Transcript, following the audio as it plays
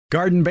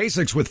Garden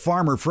Basics with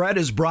Farmer Fred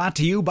is brought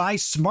to you by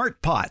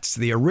Smart Pots,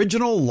 the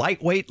original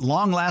lightweight,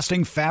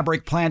 long-lasting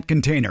fabric plant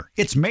container.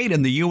 It's made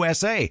in the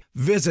USA.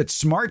 Visit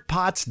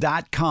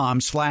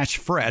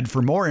smartpots.com/Fred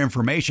for more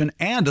information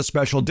and a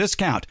special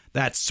discount.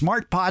 That's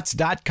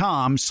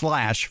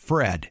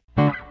smartpots.com/Fred.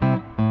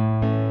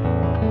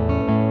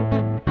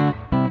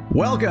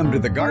 Welcome to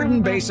the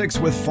Garden Basics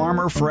with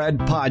Farmer Fred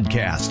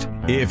podcast.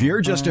 If you're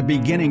just a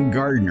beginning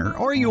gardener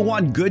or you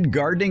want good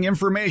gardening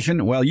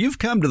information, well, you've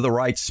come to the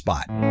right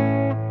spot.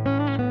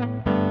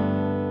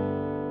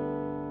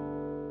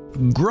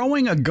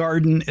 Growing a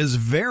garden is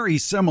very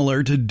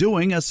similar to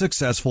doing a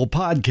successful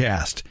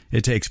podcast.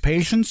 It takes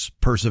patience,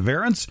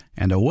 perseverance,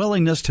 and a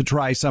willingness to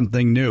try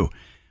something new.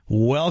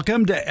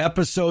 Welcome to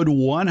episode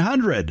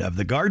 100 of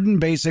the Garden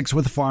Basics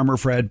with Farmer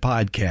Fred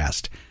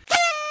podcast.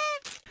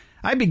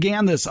 I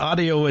began this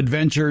audio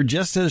adventure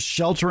just as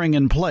sheltering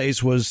in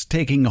place was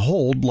taking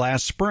hold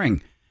last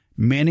spring.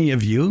 Many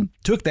of you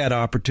took that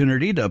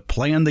opportunity to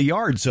play in the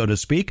yard, so to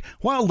speak,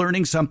 while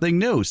learning something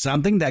new,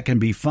 something that can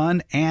be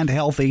fun and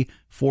healthy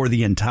for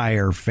the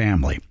entire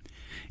family.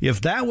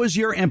 If that was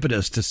your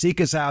impetus to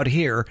seek us out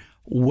here,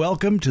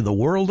 welcome to the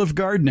world of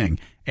gardening.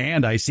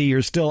 And I see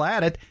you're still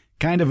at it.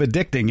 Kind of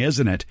addicting,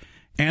 isn't it?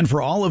 And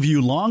for all of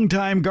you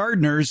longtime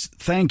gardeners,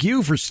 thank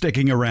you for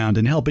sticking around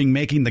and helping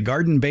making the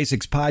Garden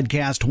Basics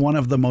podcast one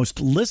of the most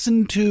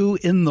listened to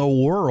in the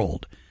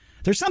world.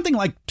 There's something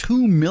like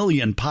 2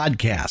 million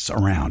podcasts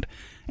around.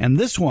 And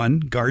this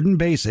one, Garden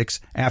Basics,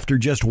 after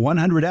just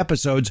 100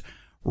 episodes,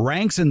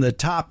 ranks in the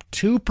top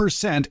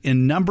 2%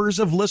 in numbers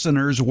of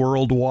listeners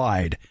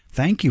worldwide.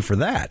 Thank you for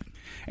that.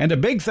 And a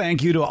big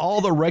thank you to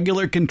all the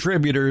regular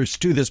contributors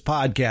to this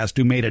podcast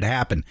who made it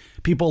happen.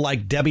 People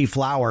like Debbie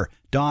Flower,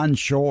 Don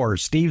Shore,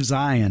 Steve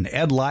Zion,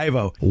 Ed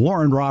Livo,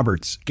 Warren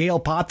Roberts, Gail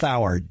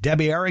Pothauer,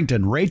 Debbie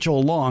Arrington,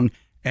 Rachel Long,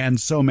 and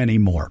so many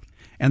more.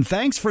 And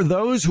thanks for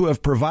those who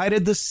have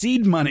provided the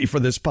seed money for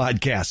this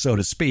podcast, so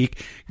to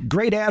speak.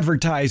 Great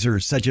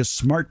advertisers such as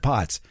Smart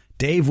Pots,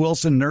 Dave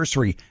Wilson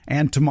Nursery,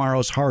 and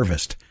Tomorrow's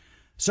Harvest.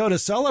 So to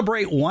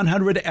celebrate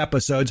 100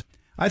 episodes,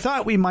 I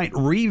thought we might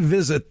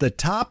revisit the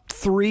top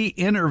 3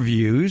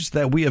 interviews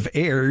that we have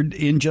aired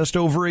in just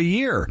over a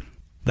year.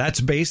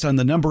 That's based on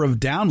the number of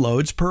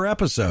downloads per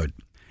episode.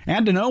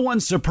 And to no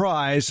one's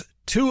surprise,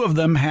 2 of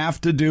them have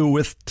to do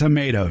with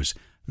tomatoes,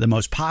 the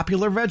most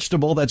popular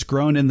vegetable that's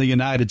grown in the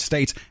United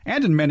States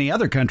and in many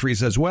other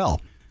countries as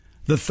well.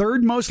 The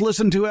 3rd most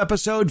listened to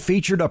episode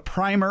featured a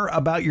primer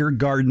about your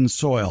garden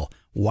soil,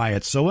 why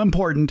it's so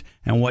important,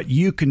 and what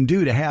you can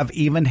do to have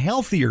even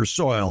healthier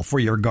soil for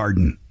your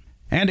garden.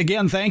 And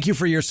again, thank you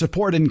for your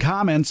support and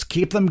comments.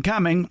 Keep them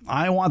coming.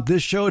 I want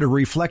this show to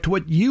reflect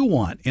what you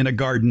want in a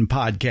garden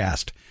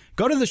podcast.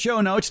 Go to the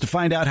show notes to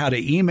find out how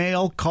to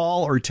email,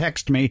 call, or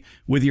text me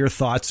with your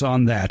thoughts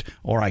on that.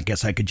 Or I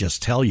guess I could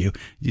just tell you.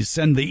 You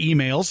send the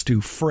emails to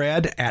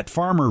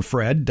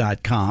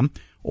fred@farmerfred.com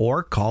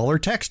or call or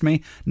text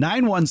me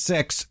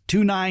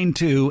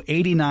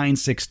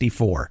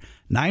 916-292-8964.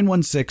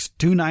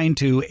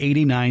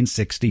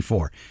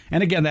 916-292-8964.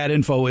 And again, that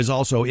info is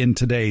also in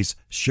today's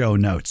show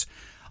notes.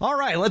 All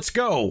right, let's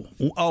go.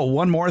 Oh,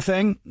 one more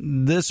thing.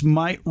 This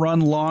might run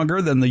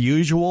longer than the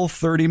usual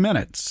 30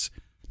 minutes.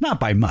 Not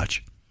by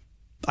much.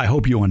 I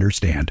hope you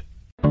understand.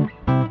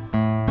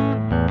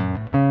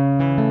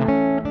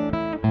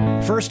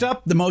 First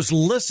up, the most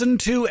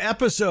listened to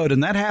episode,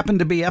 and that happened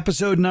to be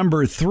episode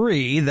number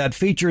 3 that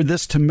featured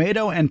this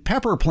tomato and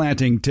pepper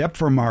planting tip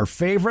from our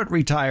favorite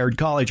retired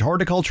college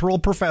horticultural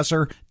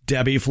professor,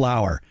 Debbie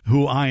Flower,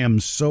 who I am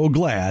so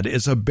glad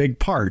is a big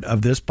part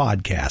of this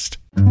podcast.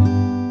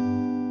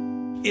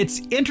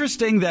 It's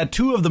interesting that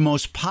 2 of the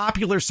most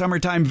popular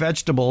summertime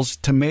vegetables,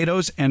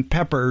 tomatoes and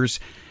peppers,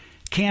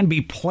 can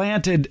be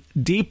planted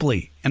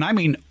deeply, and I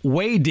mean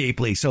way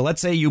deeply. So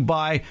let's say you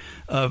buy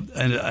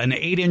an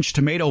 8-inch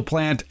tomato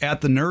plant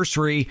at the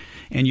nursery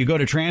and you go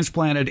to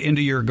transplant it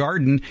into your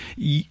garden,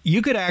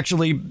 you could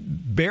actually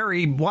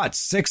bury,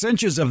 6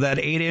 inches of that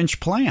 8-inch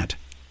plant.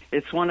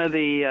 It's one of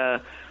the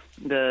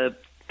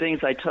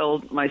things I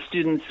told my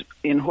students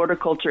in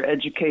horticulture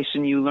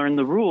education. You learn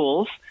the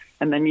rules,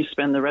 and then you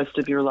spend the rest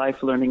of your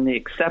life learning the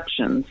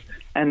exceptions.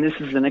 And this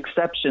is an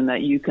exception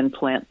that you can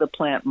plant the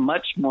plant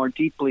much more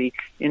deeply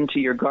into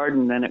your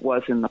garden than it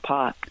was in the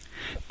pot.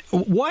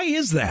 Why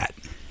is that?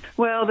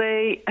 Well,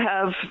 they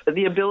have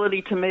the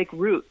ability to make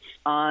roots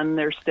on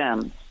their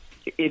stems.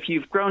 If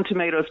you've grown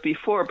tomatoes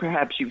before,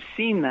 perhaps you've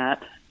seen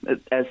that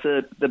as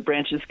the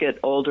branches get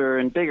older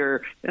and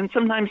bigger, and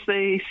sometimes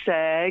they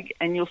sag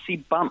and you'll see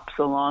bumps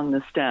along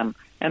the stem.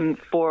 And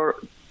for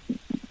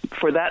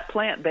that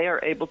plant, they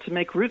are able to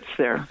make roots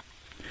there.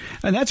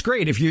 And that's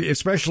great,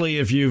 especially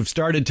if you've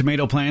started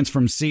tomato plants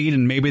from seed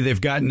and maybe they've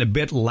gotten a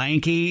bit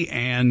lanky,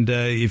 and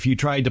if you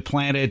tried to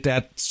plant it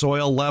at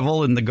soil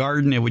level in the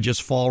garden, it would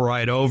just fall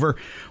right over.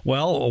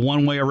 Well,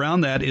 one way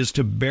around that is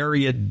to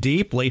bury it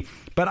deeply.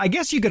 But I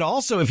guess you could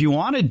also, if you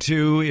wanted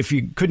to, if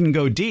you couldn't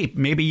go deep,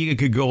 maybe you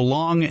could go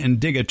long and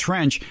dig a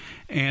trench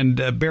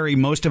and bury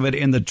most of it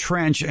in the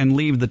trench and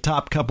leave the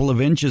top couple of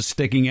inches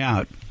sticking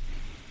out.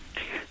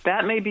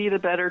 That may be the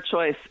better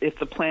choice if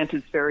the plant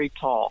is very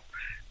tall,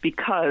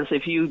 because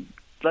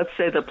let's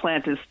say the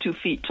plant is 2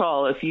 feet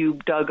tall, if you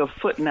dug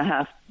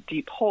 1.5 feet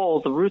deep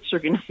hole, the roots are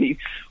going to be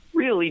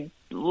really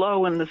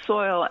low in the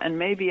soil and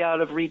maybe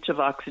out of reach of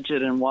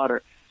oxygen and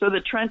water. So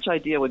the trench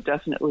idea would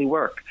definitely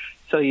work.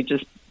 So you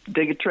just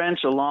dig a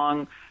trench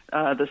along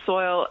the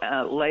soil,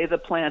 lay the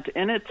plant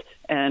in it,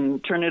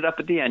 and turn it up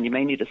at the end. You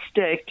may need a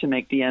stake to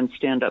make the end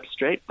stand up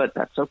straight, but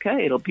that's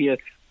okay. It'll be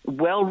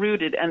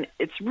well-rooted, and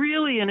it's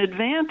really an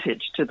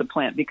advantage to the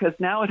plant because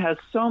now it has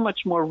so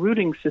much more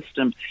rooting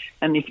system,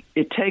 and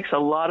it takes a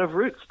lot of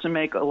roots to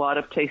make a lot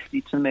of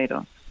tasty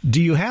tomatoes. Do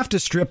you have to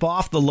strip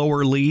off the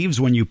lower leaves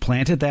when you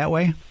plant it that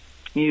way?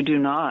 You do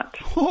not.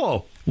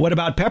 Oh, what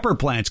about pepper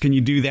plants? Can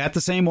you do that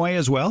the same way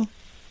as well?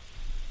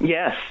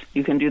 Yes,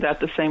 you can do that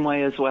the same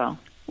way as well.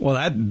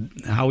 Well,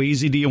 how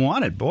easy do you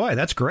want it? Boy,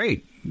 that's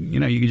great. You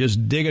can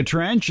just dig a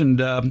trench and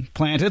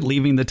plant it,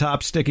 leaving the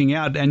top sticking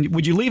out. And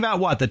would you leave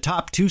out the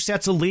top 2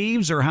 sets of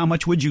leaves, or how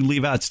much would you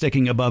leave out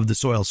sticking above the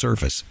soil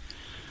surface?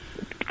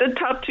 The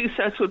top 2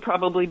 sets would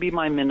probably be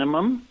my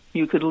minimum.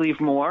 You could leave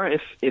more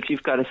if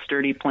you've got a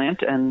sturdy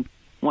plant and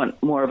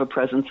want more of a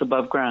presence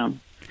above ground.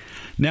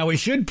 Now, we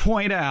should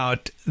point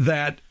out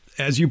that,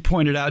 as you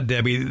pointed out,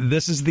 Debbie,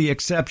 this is the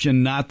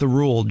exception, not the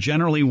rule.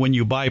 Generally, when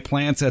you buy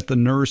plants at the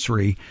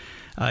nursery,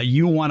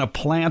 you want to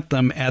plant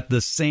them at the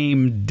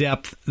same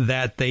depth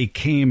that they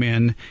came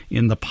in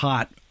the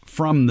pot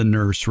from the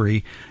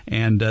nursery,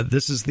 and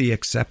this is the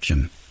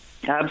exception.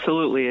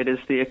 Absolutely, it is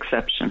the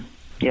exception.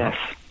 Yes.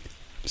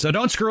 So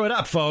don't screw it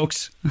up,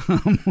 folks.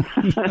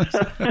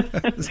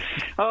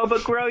 Oh,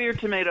 but grow your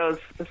tomatoes,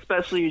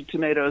 especially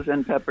tomatoes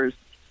and peppers.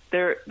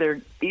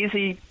 They're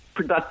easy,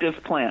 productive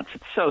plants.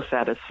 It's so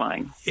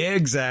satisfying.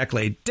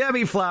 Exactly.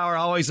 Debbie Flower,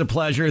 always a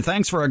pleasure.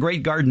 Thanks for a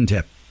great garden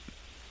tip.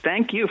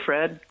 Thank you,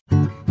 Fred.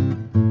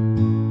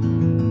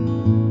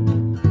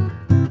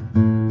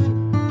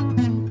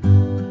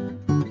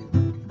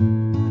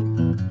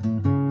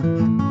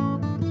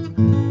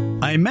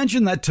 I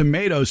mentioned that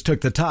tomatoes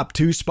took the top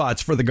 2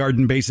 spots for the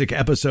Garden Basic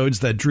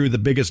episodes that drew the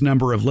biggest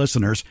number of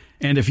listeners.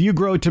 And if you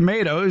grow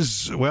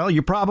tomatoes, well,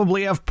 you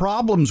probably have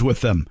problems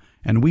with them.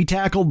 And we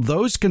tackled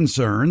those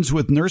concerns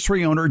with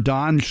nursery owner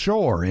Don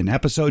Shore in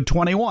episode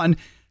 21,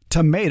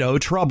 Tomato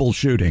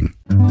Troubleshooting.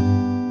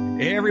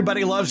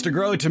 Everybody loves to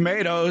grow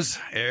tomatoes.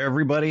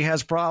 Everybody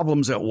has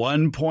problems at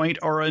one point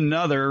or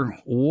another.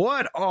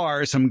 What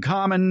are some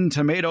common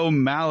tomato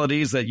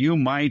maladies that you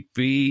might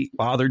be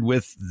bothered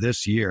with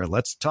this year?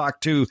 Let's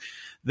talk to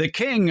the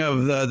king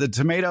of the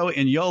tomato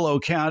in Yolo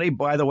County.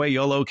 By the way,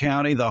 Yolo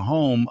County, the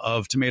home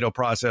of tomato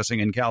processing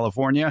in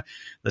California.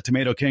 The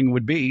tomato king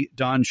would be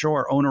Don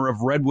Shore, owner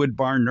of Redwood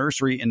Barn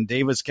Nursery in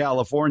Davis,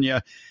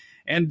 California.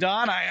 And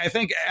Don, I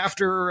think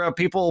after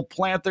people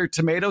plant their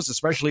tomatoes,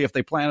 especially if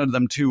they planted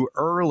them too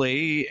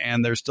early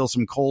and there's still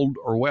some cold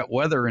or wet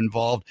weather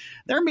involved,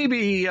 there may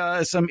be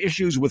some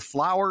issues with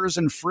flowers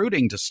and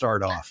fruiting to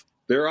start off.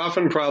 There are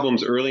often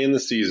problems early in the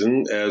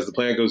season as the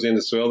plant goes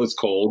into soil that's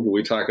cold.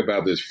 We talk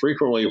about this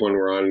frequently when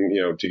we're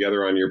on,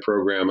 together on your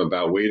program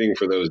about waiting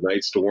for those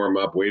nights to warm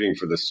up, waiting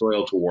for the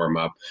soil to warm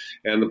up,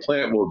 and the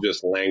plant will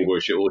just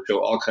languish. It will show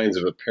all kinds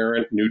of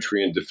apparent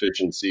nutrient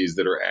deficiencies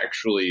that are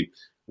actually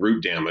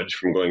root damage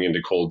from going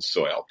into cold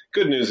soil.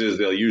 Good news is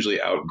they'll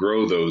usually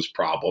outgrow those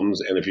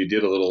problems, and if you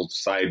did a little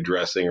side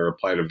dressing or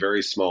applied a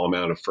very small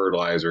amount of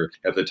fertilizer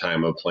at the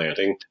time of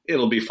planting,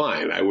 it'll be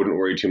fine. I wouldn't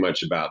worry too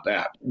much about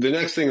that. The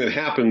next thing that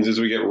happens is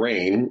we get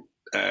rain,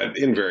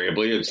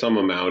 invariably at some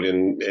amount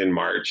in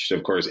March,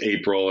 of course,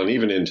 April, and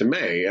even into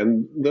May.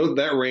 And though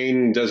that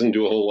rain doesn't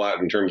do a whole lot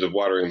in terms of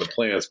watering the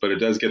plants, but it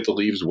does get the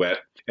leaves wet,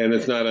 and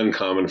it's not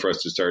uncommon for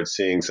us to start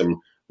seeing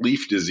some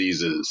leaf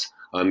diseases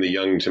on the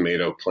young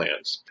tomato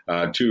plants.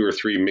 2 or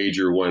 3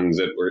 major ones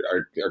that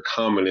are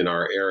common in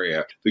our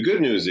area. The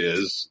good news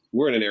is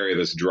we're in an area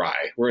that's dry.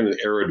 We're in the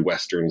arid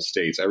western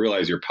states. I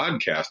realize your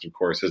podcast, of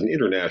course, has an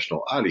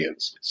international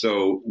audience.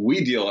 So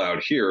we deal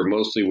out here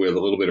mostly with a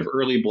little bit of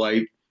early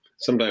blight,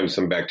 sometimes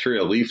some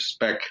bacterial leaf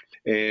speck,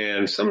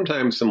 and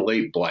sometimes some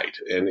late blight.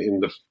 And in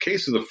the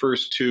case of the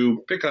first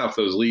 2, pick off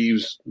those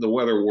leaves, the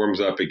weather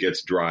warms up, it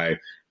gets dry.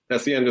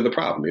 That's the end of the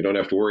problem. You don't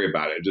have to worry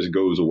about it. It just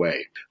goes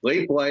away.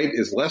 Late blight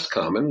is less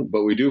common,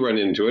 but we do run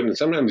into it, and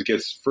sometimes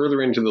gets further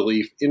into the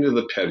leaf, into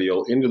the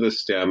petiole, into the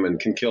stem,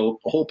 and can kill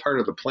a whole part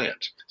of the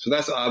plant. So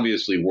that's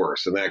obviously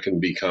worse, and that can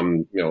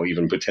become,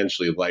 even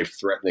potentially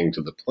life-threatening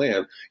to the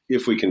plant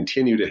if we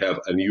continue to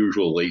have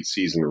unusual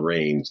late-season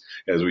rains,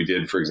 as we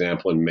did, for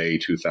example, in May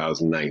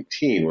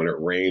 2019, when it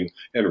rained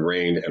and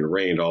rained and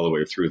rained all the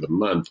way through the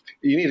month.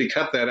 You need to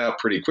cut that out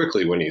pretty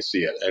quickly when you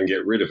see it and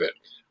get rid of it.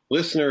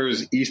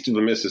 Listeners east of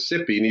the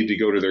Mississippi need to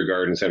go to their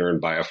garden center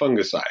and buy a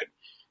fungicide.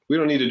 We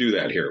don't need to do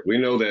that here. We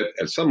know that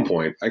at some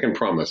point, I can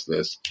promise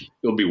this,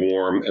 it'll be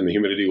warm and the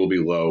humidity will be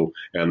low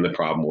and the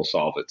problem will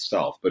solve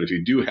itself. But if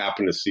you do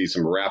happen to see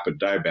some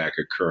rapid dieback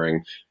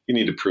occurring, you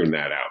need to prune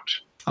that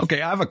out.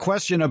 Okay, I have a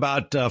question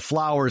about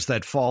flowers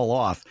that fall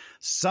off.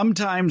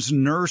 Sometimes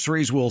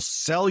nurseries will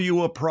sell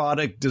you a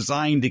product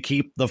designed to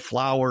keep the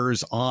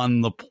flowers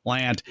on the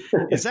plant.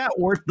 Is that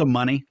worth the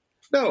money?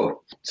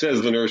 No,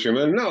 says the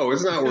nurseryman. No,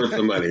 it's not worth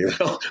the money.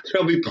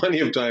 There'll be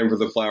plenty of time for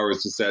the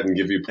flowers to set and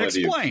give you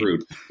plenty of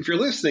fruit. If you're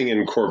listening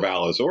in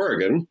Corvallis,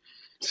 Oregon,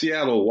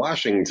 Seattle,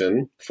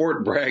 Washington,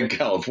 Fort Bragg,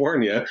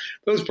 California,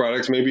 those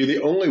products may be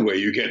the only way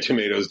you get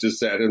tomatoes to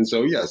set. And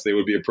so, yes, they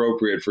would be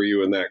appropriate for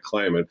you in that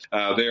climate.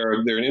 They're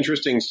an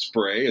interesting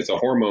spray. It's a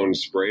hormone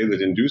spray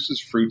that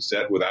induces fruit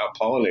set without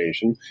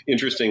pollination.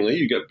 Interestingly,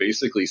 you get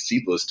basically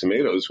seedless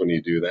tomatoes when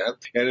you do that.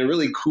 And in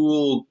really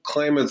cool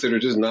climates that are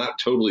just not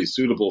totally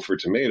suitable for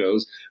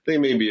tomatoes, they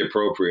may be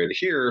appropriate.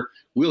 Here,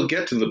 we'll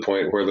get to the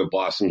point where the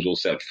blossoms will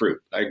set fruit.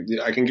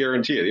 I can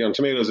guarantee it. You know,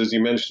 tomatoes, as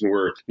you mentioned,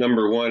 were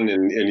number one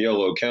in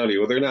Yolo County.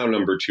 Well, they're now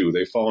number two.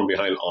 They've fallen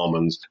behind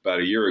almonds about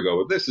a year ago.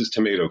 But this is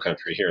tomato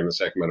country here in the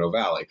Sacramento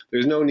Valley.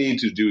 There's no need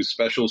to do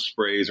special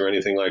sprays or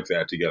anything like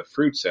that to get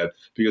fruit set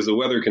because the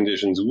weather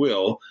conditions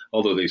will,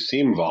 although they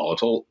seem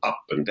volatile,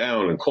 up and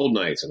down and cold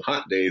nights and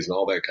hot days and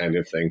all that kind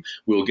of thing,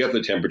 we'll get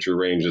the temperature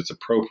range that's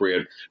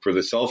appropriate for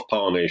the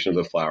self-pollination of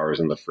the flowers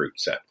and the fruit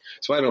set.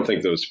 So I don't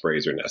think those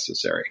sprays are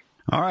necessary.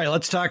 All right,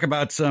 let's talk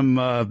about some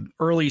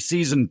early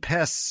season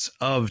pests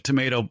of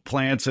tomato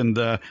plants. And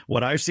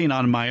what I've seen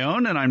on my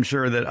own, and I'm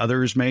sure that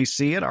others may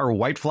see it, are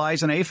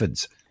whiteflies and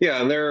aphids. Yeah,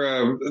 and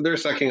they're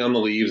sucking on the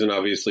leaves and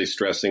obviously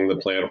stressing the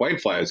plant.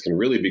 Whiteflies can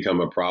really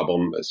become a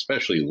problem,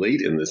 especially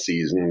late in the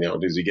season. You know,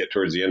 as you get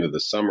towards the end of the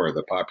summer,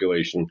 the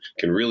population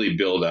can really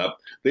build up.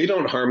 They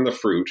don't harm the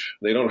fruit.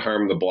 They don't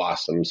harm the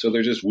blossom. So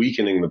they're just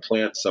weakening the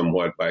plant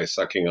somewhat by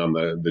sucking on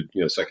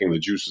sucking the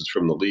juices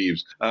from the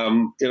leaves.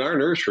 In our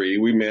nursery,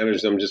 we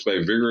manage them just by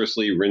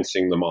vigorously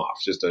rinsing them off.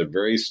 Just a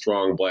very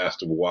strong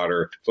blast of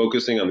water,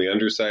 focusing on the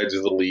undersides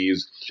of the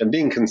leaves and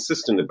being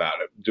consistent about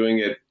it. Doing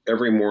it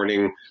every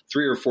morning,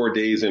 3 or 4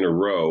 days in a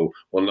row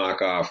will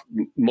knock off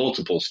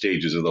multiple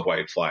stages of the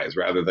white flies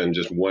rather than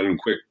just one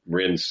quick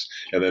rinse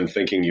and then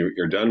thinking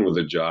you're done with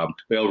the job.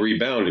 They'll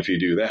rebound if you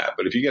do that.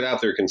 But if you get out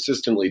there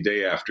consistently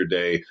day after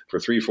day for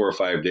 3, 4,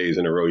 5 days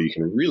in a row, you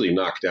can really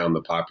knock down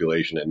the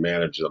population and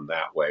manage them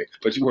that way.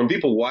 But when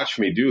people watch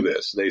me do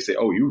this, they say,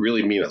 oh, you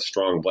really mean a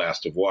strong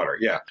blast of water.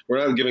 Yeah,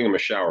 we're not giving them a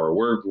shower.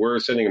 We're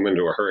sending them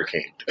into a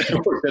hurricane.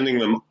 We're sending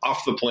them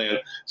off the plant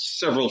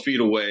several feet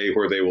away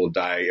where they will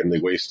die in the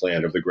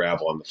wasteland of the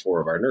gravel on the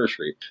floor of our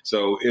nursery.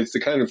 So it's the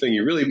kind of thing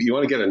you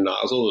want to get a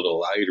nozzle that'll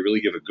allow you to really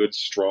give a good,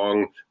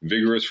 strong,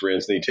 vigorous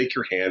rinse. And you take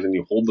your hand and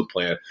you hold the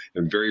plant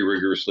and very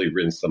rigorously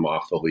rinse them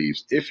off the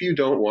leaves. If you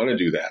don't want to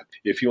do that,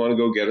 if you want to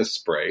go get a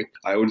spray,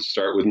 I would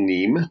start with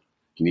neem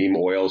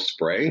oil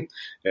spray,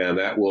 and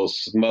that will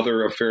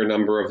smother a fair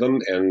number of them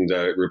and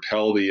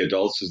repel the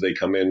adults as they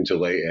come in to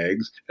lay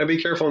eggs. And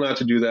be careful not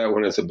to do that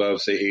when it's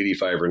above, say,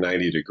 85 or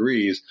 90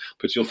 degrees,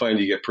 but you'll find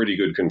you get pretty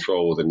good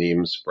control with a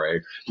neem spray.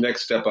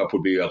 Next step up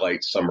would be a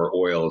light summer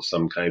oil of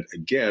some kind,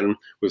 again,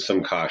 with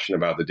some caution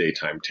about the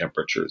daytime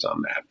temperatures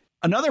on that.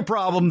 Another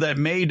problem that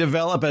may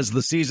develop as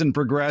the season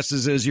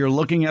progresses is you're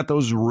looking at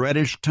those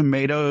reddish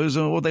tomatoes.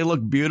 Oh, they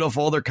look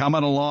beautiful. They're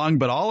coming along,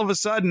 but all of a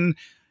sudden,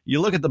 you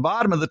look at the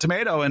bottom of the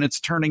tomato and it's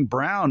turning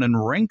brown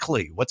and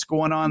wrinkly. What's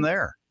going on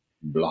there?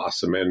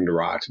 Blossom end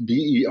rot,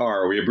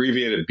 BER. We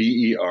abbreviate it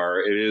BER.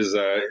 It is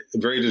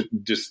very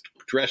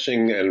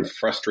distressing and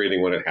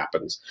frustrating when it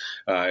happens.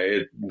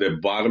 The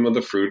bottom of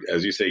the fruit,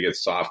 as you say,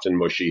 gets soft and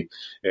mushy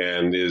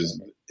and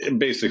is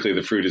basically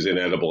the fruit is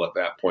inedible at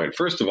that point.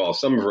 First of all,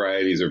 some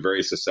varieties are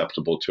very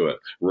susceptible to it.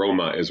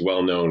 Roma is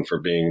well known for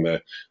being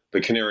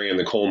the canary in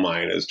the coal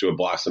mine as to a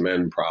blossom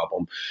end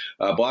problem.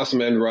 Blossom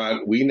end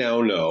rot, we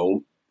now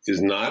know, is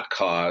not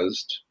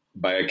caused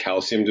by a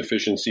calcium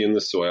deficiency in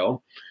the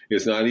soil.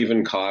 It's not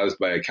even caused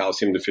by a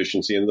calcium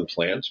deficiency in the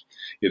plant.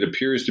 It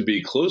appears to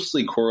be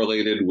closely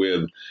correlated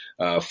with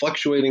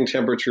fluctuating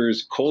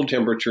temperatures, cold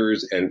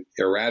temperatures, and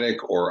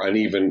erratic or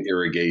uneven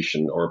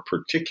irrigation, or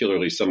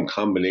particularly some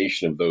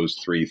combination of those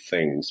three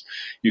things.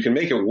 You can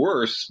make it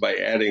worse by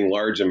adding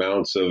large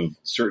amounts of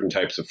certain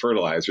types of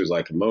fertilizers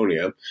like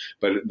ammonia,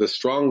 but the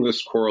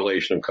strongest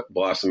correlation of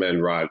blossom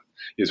end rot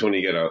is when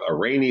you get a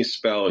rainy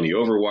spell and you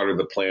overwater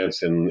the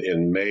plants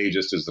in May,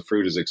 just as the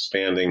fruit is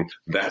expanding.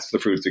 That's the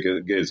fruit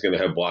that is going to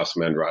have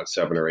blossom end rot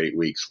 7 or 8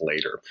 weeks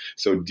later.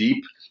 So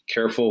deep,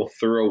 careful,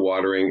 thorough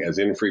watering as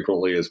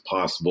infrequently as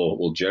possible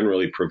will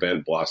generally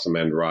prevent blossom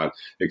end rot,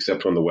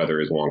 except when the weather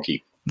is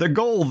wonky. The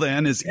goal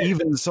then is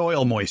even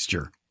soil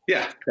moisture.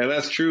 Yeah, and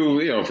that's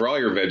true, for all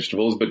your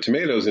vegetables, but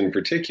tomatoes in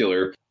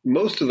particular.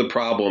 Most of the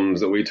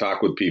problems that we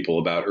talk with people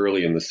about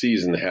early in the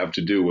season have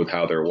to do with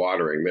how they're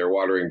watering. They're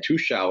watering too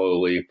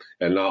shallowly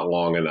and not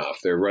long enough.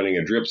 They're running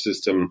a drip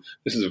system.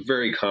 This is a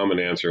very common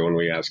answer when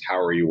we ask,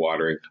 how are you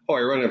watering? Oh,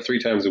 I run it 3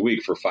 times a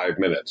week for 5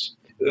 minutes.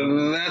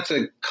 that's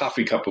a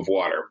coffee cup of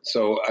water.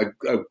 So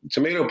a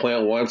tomato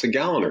plant wants a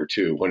gallon or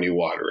two when you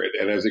water it.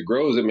 And as it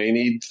grows, it may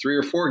need 3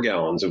 or 4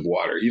 gallons of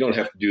water. You don't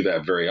have to do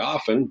that very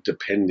often,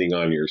 depending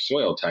on your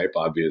soil type,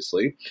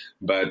 obviously.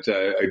 But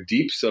a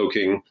deep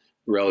soaking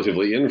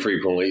relatively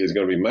infrequently is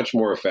going to be much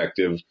more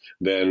effective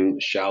than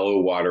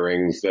shallow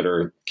waterings that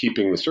are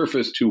keeping the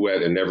surface too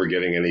wet and never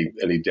getting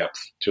any depth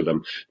to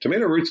them.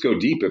 Tomato roots go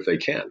deep if they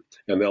can,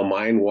 and they'll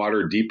mine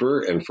water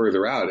deeper and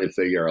further out if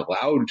they are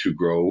allowed to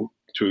grow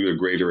to a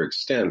greater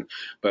extent.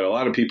 But a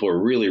lot of people are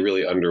really,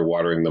 really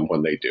underwatering them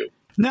when they do.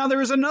 Now,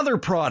 there is another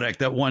product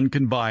that one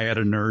can buy at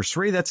a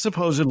nursery that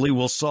supposedly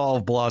will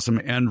solve blossom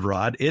end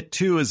rot. It,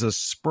 too, is a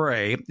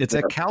spray. It's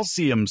a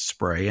calcium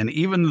spray. And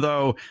even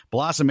though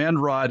blossom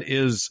end rot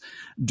is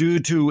due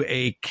to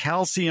a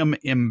calcium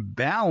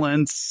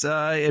imbalance,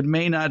 it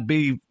may not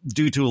be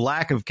due to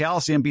lack of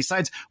calcium.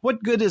 Besides,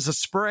 what good is a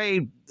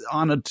spray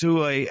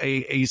onto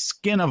a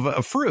skin of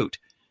a fruit?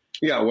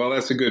 Yeah, well,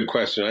 that's a good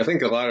question. I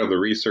think a lot of the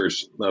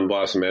research on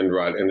blossom end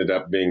rot ended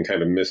up being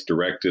kind of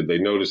misdirected. They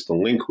noticed the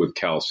link with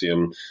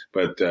calcium,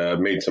 but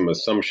made some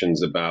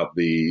assumptions about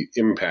the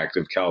impact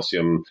of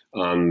calcium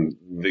on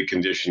the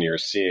condition you're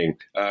seeing.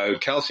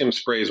 Calcium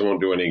sprays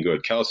won't do any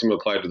good. Calcium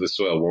applied to the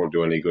soil won't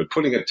do any good.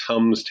 Putting a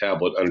Tums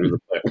tablet under the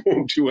plant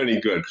won't do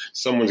any good.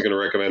 Someone's going to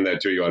recommend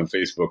that to you on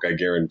Facebook, I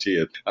guarantee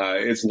it.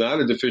 It's not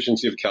a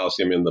deficiency of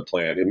calcium in the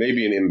plant. It may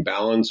be an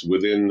imbalance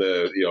within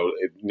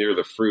near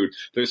the fruit.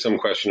 There's some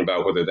question about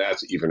whether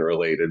that's even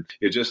related.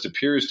 It just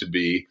appears to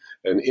be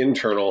an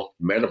internal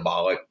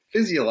metabolic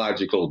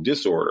physiological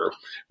disorder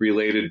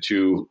related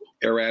to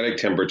erratic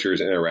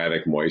temperatures and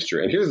erratic moisture.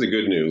 And here's the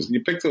good news.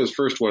 You pick those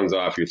first ones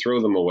off, you throw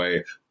them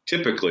away.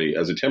 Typically,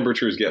 as the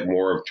temperatures get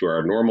more to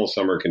our normal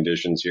summer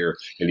conditions here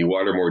and you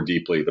water more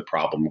deeply, the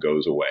problem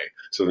goes away.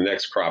 So the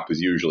next crop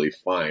is usually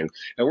fine.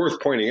 And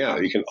worth pointing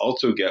out, you can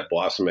also get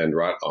blossom end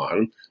rot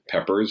on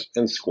peppers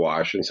and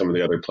squash and some of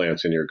the other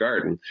plants in your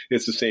garden.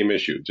 It's the same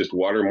issue. Just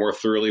water more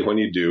thoroughly when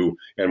you do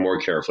and more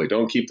carefully.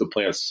 Don't keep the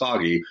plants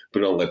soggy, but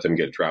don't let them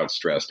get drought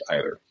stressed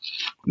either.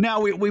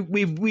 Now,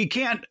 we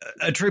can't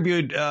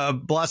attribute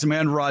blossom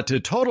end rot to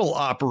total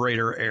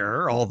operator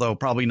error, although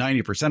probably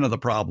 90% of the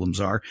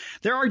problems are.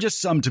 There are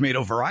just some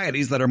tomato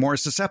varieties that are more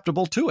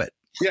susceptible to it.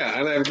 Yeah,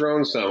 and I've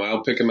grown some.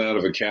 I'll pick them out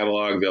of a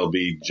catalog. They'll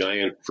be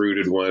giant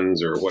fruited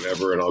ones or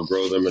whatever, and I'll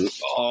grow them. And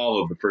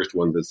all of the first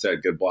ones that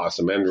said get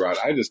blossom end rot,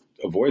 I just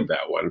avoid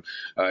that one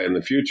in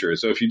the future.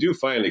 So if you do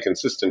find a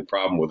consistent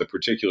problem with a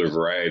particular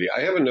variety,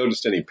 I haven't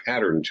noticed any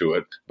pattern to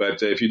it,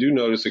 but if you do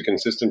notice a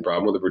consistent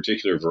problem with a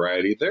particular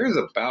variety, there's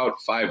about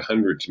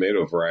 500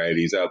 tomato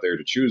varieties out there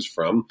to choose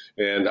from,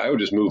 and I would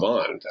just move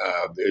on.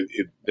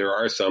 There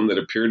are some that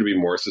appear to be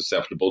more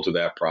susceptible to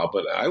that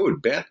problem. I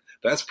would bet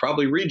that's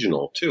probably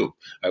regional, too.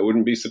 I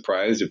wouldn't be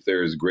surprised if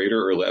there's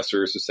greater or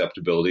lesser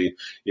susceptibility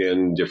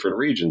in different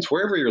regions.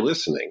 Wherever you're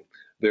listening,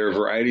 there are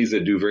varieties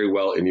that do very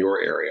well in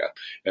your area,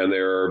 and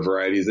there are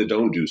varieties that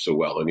don't do so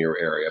well in your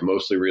area,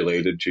 mostly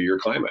related to your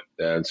climate.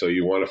 And so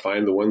you want to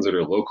find the ones that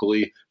are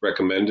locally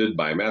recommended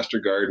by master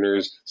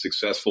gardeners,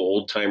 successful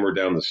old-timer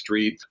down the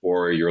street,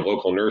 or your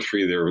local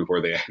nursery there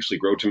where they actually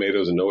grow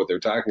tomatoes and know what they're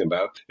talking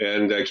about,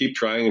 and keep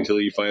trying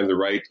until you find the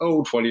right,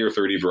 20 or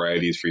 30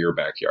 varieties for your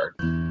backyard.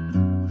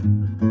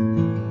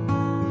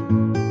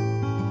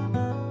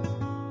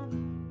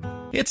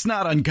 It's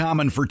not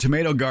uncommon for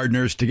tomato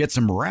gardeners to get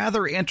some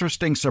rather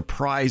interesting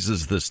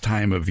surprises this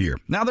time of year.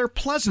 Now, they're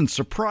pleasant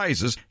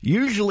surprises,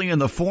 usually in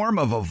the form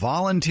of a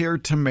volunteer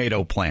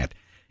tomato plant.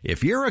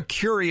 If you're a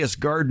curious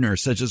gardener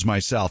such as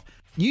myself,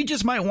 you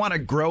just might want to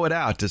grow it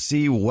out to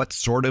see what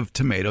sort of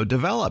tomato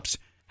develops.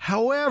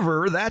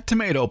 However, that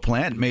tomato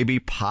plant may be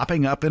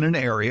popping up in an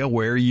area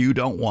where you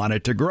don't want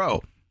it to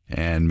grow.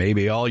 And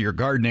maybe all your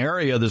garden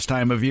area this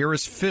time of year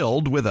is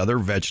filled with other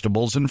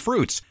vegetables and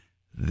fruits.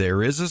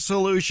 There is a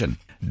solution.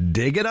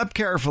 Dig it up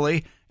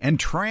carefully and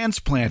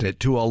transplant it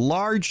to a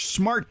large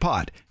smart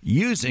pot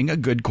using a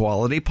good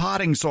quality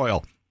potting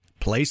soil.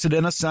 Place it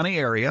in a sunny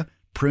area,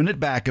 prune it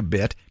back a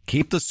bit,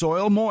 keep the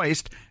soil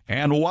moist,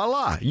 and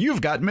voila,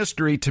 you've got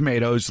mystery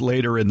tomatoes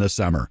later in the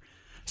summer.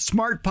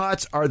 Smart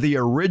pots are the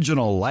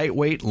original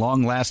lightweight,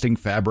 long-lasting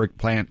fabric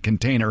plant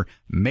container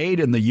made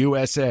in the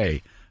USA.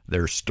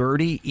 They're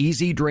sturdy,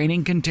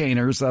 easy-draining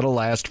containers that'll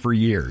last for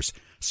years.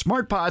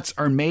 Smart pots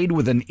are made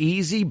with an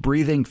easy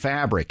breathing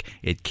fabric.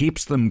 It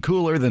keeps them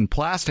cooler than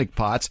plastic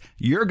pots.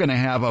 You're going to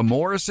have a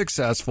more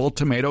successful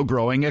tomato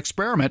growing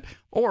experiment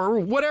or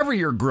whatever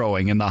you're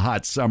growing in the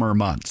hot summer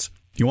months.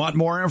 You want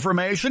more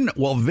information?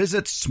 Well,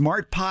 visit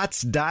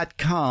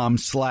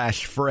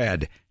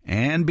smartpots.com/Fred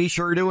and be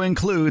sure to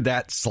include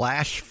that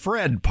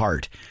 /Fred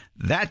part.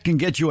 That can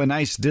get you a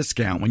nice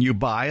discount when you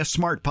buy a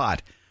smart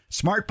pot.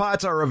 Smart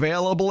pots are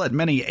available at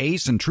many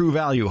Ace and True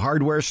Value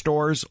hardware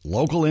stores,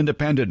 local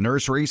independent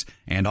nurseries,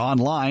 and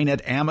online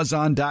at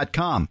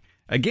Amazon.com.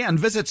 Again,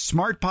 visit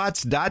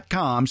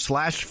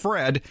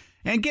smartpots.com/Fred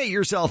and get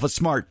yourself a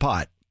smart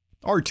pot.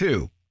 Or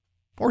 2.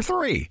 Or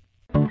 3.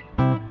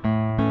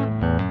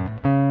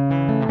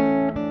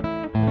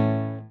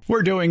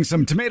 We're doing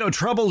some tomato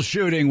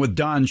troubleshooting with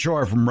Don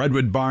Shore from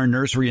Redwood Barn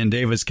Nursery in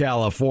Davis,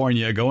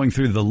 California, going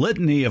through the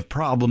litany of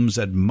problems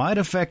that might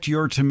affect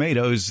your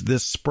tomatoes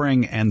this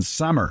spring and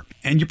summer.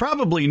 And you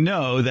probably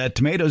know that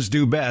tomatoes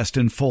do best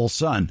in full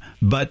sun,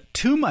 but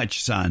too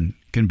much sun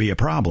can be a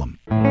problem.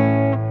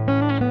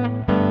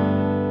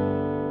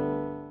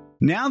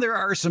 Now there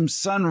are some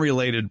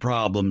sun-related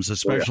problems,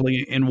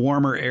 especially in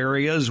warmer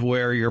areas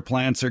where your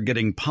plants are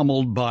getting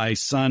pummeled by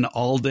sun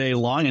all day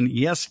long. And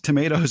yes,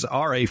 tomatoes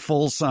are a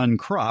full sun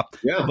crop,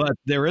 but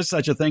there is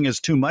such a thing as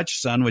too much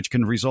sun, which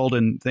can result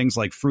in things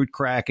like fruit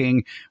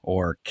cracking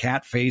or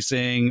cat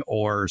facing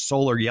or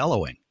solar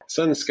yellowing.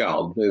 Sun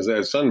scald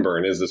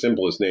sunburn is the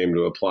simplest name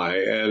to apply,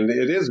 and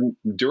it is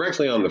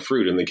directly on the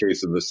fruit in the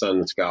case of the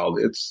sun scald.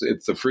 It's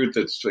the fruit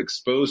that's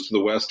exposed to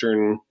the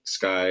western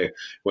sky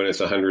when it's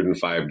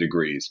 105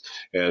 degrees.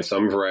 And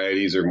some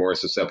varieties are more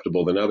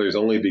susceptible than others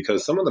only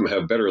because some of them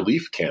have better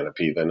leaf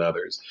canopy than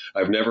others.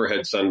 I've never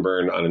had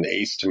sunburn on an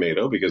Ace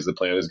tomato because the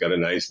plant has got a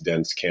nice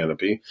dense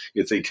canopy.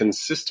 It's a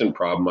consistent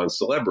problem on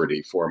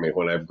Celebrity for me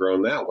when I've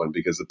grown that one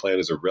because the plant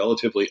is a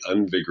relatively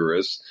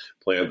unvigorous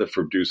plant that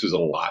produces a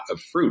lot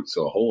of fruit.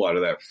 So a whole lot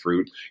of that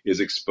fruit is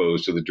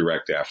exposed to the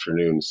direct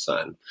afternoon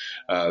sun.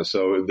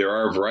 So there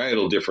are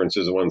varietal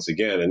differences once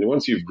again. And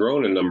once you've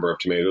grown a number of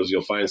tomatoes,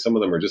 you'll find some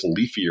of them are just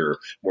leafier,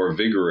 more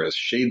vigorous,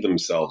 shade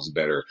themselves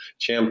better.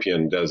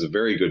 Champion does a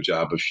very good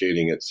job of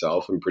shading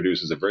itself and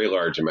produces a very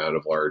large amount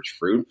of large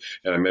fruit.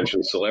 And I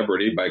mentioned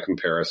Celebrity. By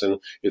comparison,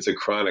 it's a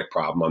chronic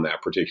problem on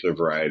that particular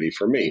variety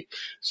for me.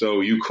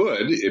 So you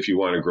could, if you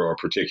want to grow a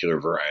particular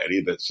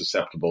variety that's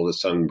susceptible to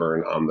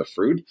sunburn on the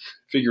fruit,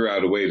 figure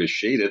out a way to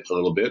shade it a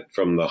little bit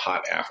from the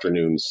hot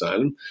afternoon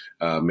sun.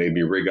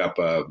 Maybe rig up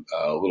a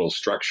little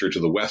structure to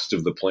the west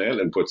of the plant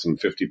and put some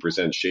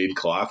 50% shade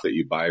cloth that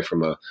you buy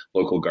from a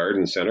local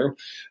garden center.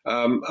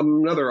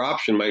 Another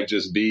option might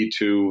just be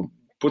to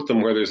put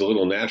them where there's a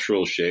little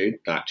natural shade,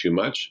 not too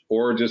much,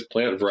 or just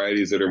plant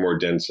varieties that are more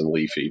dense and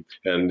leafy.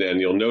 And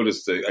you'll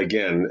notice that,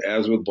 again,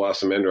 as with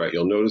Blossom Endrite,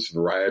 you'll notice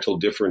varietal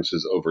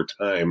differences over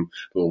time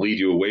that will lead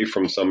you away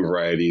from some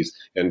varieties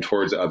and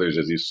towards others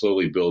as you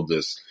slowly build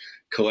this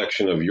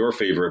collection of your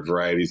favorite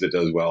varieties that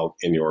does well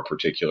in your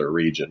particular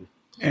region.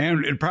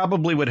 And it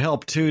probably would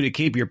help, too, to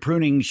keep your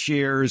pruning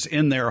shears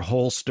in their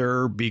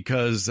holster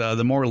because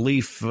the more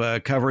leaf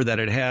cover that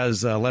it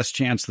has, less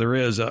chance there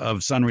is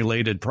of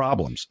sun-related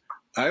problems.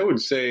 I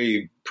would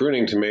say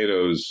pruning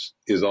tomatoes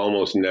is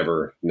almost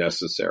never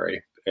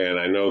necessary. And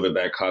I know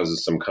that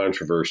causes some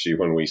controversy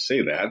when we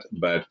say that,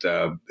 but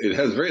it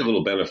has very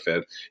little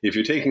benefit. If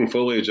you're taking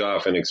foliage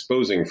off and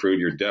exposing fruit,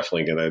 you're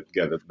definitely going to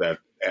get that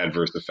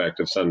adverse effect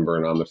of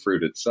sunburn on the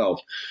fruit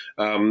itself.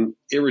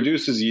 It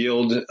reduces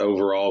yield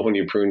overall when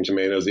you prune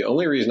tomatoes. The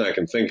only reason I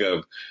can think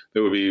of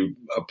that would be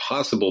a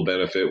possible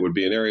benefit would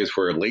be in areas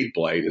where late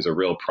blight is a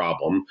real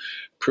problem.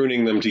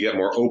 Pruning them to get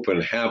more open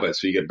habit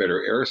so you get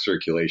better air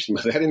circulation,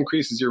 but that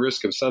increases your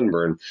risk of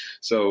sunburn.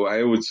 So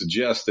I would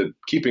suggest that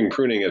keeping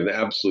pruning at an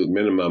absolute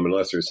minimum,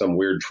 unless there's some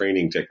weird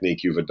training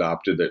technique you've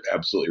adopted that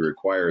absolutely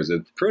requires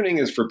it. Pruning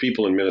is for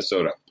people in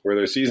Minnesota, where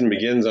their season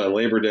begins on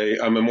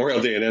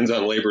Memorial Day and ends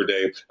on Labor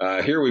Day.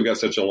 Here we've got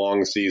such a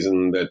long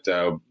season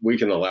that we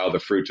can allow the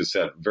fruit to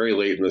set very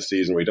late in the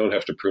season. We don't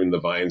have to prune the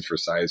vines for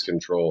size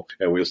control,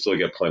 and we'll still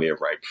get plenty of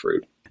ripe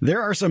fruit.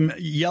 There are some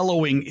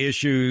yellowing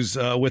issues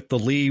with the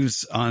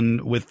leaves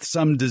with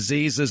some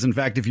diseases. In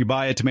fact, if you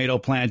buy a tomato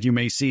plant, you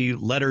may see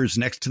letters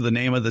next to the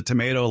name of the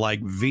tomato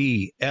like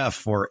V,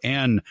 F, or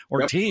N,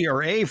 or T,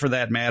 or A for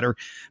that matter.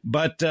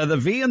 But the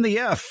V and the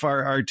F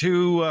are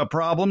two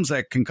problems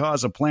that can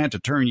cause a plant to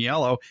turn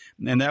yellow,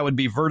 and that would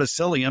be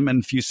verticillium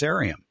and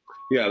fusarium.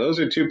 Yeah, those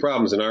are two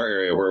problems in our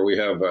area where we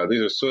have,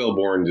 these are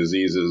soil-borne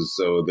diseases,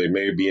 so they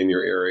may be in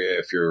your area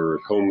if your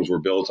homes were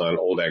built on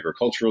old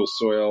agricultural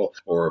soil,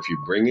 or if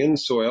you bring in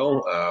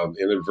soil,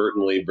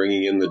 inadvertently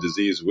bringing in the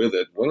disease with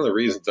it. One of the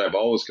reasons I'm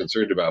always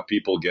concerned about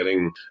people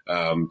getting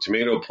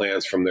tomato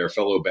plants from their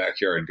fellow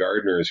backyard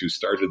gardeners who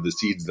started the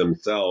seeds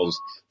themselves,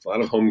 a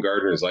lot of home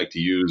gardeners like to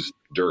use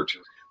dirt.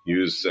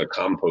 Use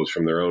compost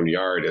from their own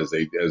yard as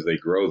they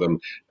grow them.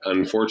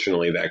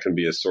 Unfortunately, that can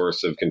be a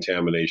source of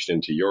contamination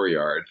into your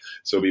yard.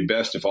 So it'd be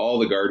best if all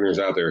the gardeners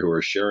out there who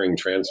are sharing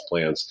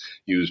transplants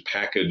use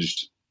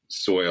packaged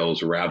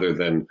soils rather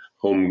than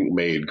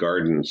homemade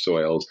garden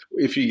soils.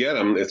 If you get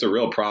them, it's a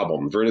real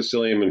problem.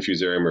 Verticillium and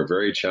fusarium are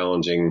very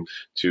challenging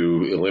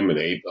to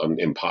eliminate,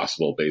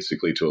 impossible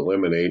basically to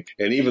eliminate.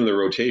 And even the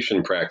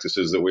rotation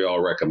practices that we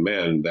all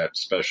recommend, that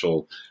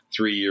special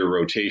 3-year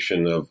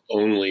rotation of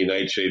only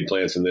nightshade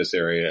plants in this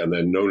area and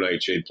then no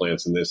nightshade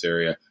plants in this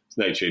area.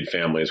 Nightshade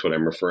family is what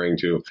I'm referring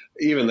to.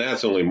 Even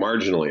that's only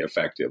marginally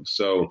effective.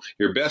 So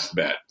your best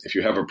bet, if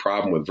you have a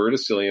problem with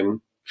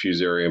verticillium,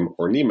 fusarium,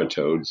 or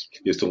nematodes,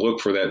 is to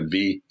look for that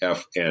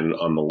VFN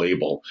on the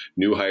label.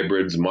 New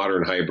hybrids,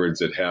 modern hybrids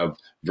that have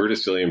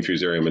Verticillium,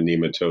 Fusarium, and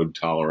nematode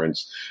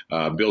tolerance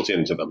built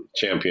into them.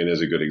 Champion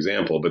is a good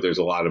example, but there's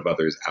a lot of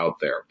others out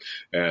there.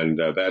 And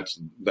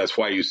that's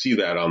why you see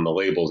that on the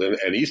labels.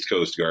 And East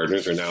Coast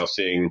gardeners are now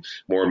seeing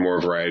more and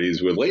more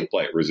varieties with late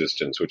blight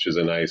resistance, which is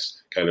a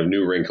nice kind of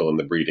new wrinkle in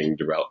the breeding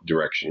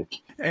direction.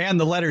 And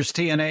the letters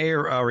T and A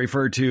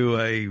refer to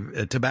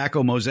a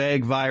tobacco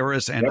mosaic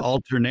virus and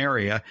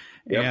Alternaria.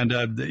 Yep.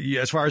 And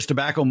as far as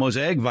tobacco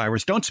mosaic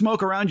virus, don't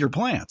smoke around your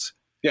plants.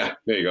 Yeah,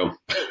 there you go.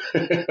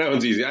 That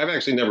one's easy. I've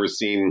actually never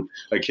seen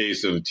a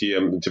case of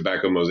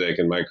tobacco mosaic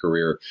in my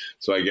career,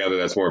 so I gather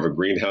that's more of a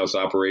greenhouse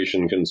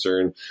operation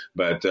concern.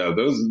 But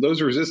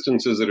those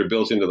resistances that are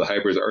built into the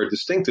hybrids are a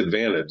distinct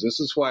advantage. This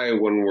is why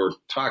when we're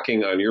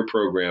talking on your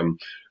program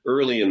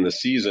early in the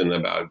season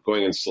about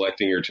going and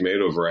selecting your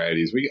tomato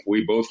varieties,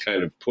 we both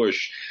kind of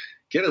push,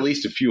 get at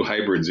least a few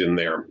hybrids in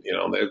there. You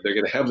know, they're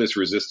going to have this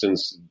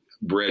resistance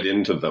bred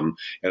into them.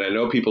 And I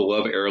know people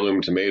love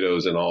heirloom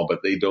tomatoes and all,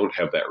 but they don't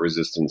have that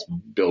resistance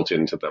built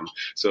into them.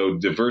 So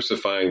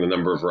diversifying the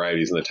number of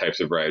varieties and the types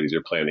of varieties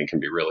you're planting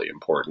can be really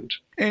important.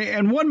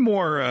 And one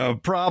more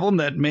problem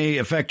that may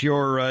affect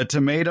your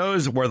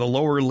tomatoes, where the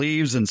lower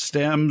leaves and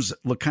stems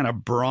look kind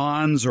of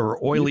bronze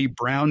or oily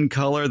brown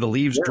color, the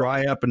leaves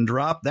dry up and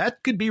drop,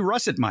 that could be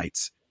russet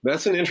mites.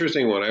 That's an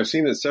interesting one. I've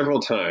seen it several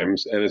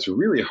times, and it's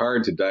really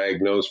hard to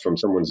diagnose from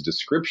someone's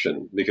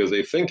description because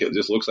they think it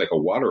just looks like a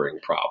watering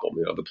problem.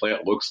 You know, the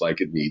plant looks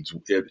like it needs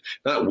it,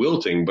 not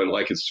wilting, but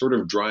like it's sort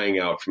of drying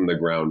out from the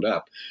ground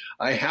up.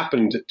 I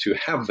happened to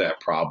have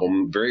that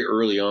problem very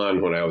early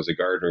on when I was a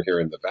gardener here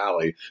in the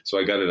Valley, so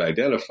I got it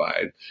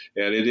identified.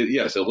 And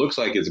it looks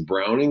like it's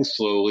browning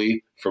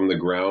slowly from the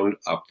ground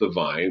up the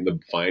vine. The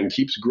vine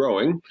keeps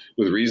growing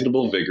with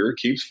reasonable vigor,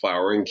 keeps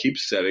flowering,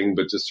 keeps setting,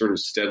 but just sort of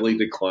steadily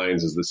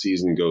declines as the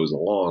season goes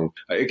along.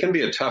 It can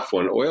be a tough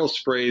one. Oil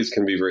sprays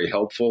can be very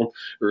helpful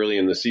early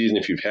in the season.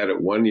 If you've had it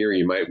one year,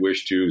 you might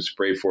wish to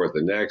spray for it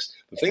the next.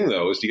 The thing,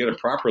 though, is to get it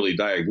properly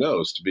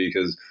diagnosed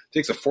because it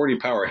takes a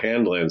 40-power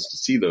hand lens to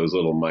see those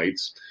little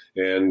mites.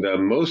 And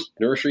most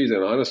nurseries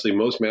and honestly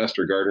most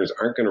master gardeners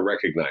aren't going to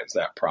recognize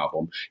that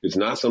problem. It's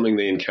not something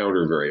they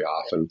encounter very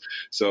often.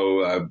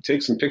 So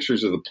take some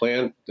pictures of the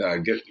plant,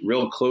 get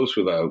real close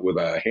with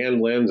a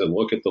hand lens and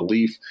look at the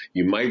leaf.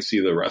 You might see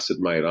the russet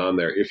mite on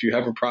there. If you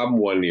have a problem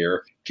one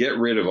year, get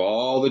rid of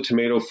all the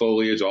tomato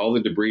foliage, all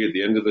the debris at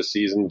the end of the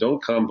season.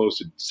 Don't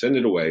compost it. Send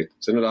it away.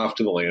 Send it off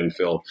to the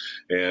landfill.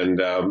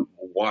 And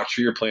watch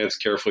your plants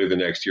carefully the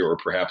next year, or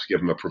perhaps give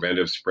them a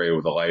preventive spray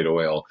with a light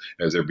oil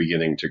as they're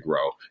beginning to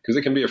grow. Because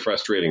it can be a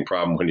frustrating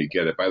problem when you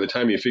get it. By the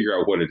time you figure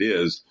out what it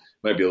is,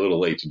 it might be a little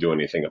late to do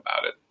anything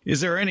about it. Is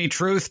there any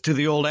truth to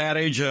the old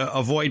adage,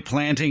 avoid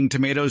planting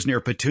tomatoes near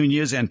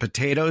petunias and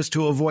potatoes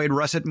to avoid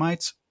russet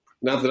mites?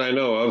 Not that I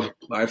know of.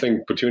 I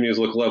think petunias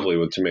look lovely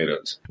with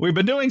tomatoes. We've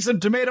been doing some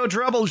tomato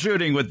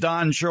troubleshooting with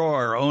Don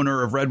Shore,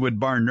 owner of Redwood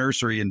Barn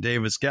Nursery in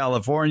Davis,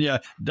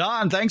 California.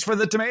 Don, thanks for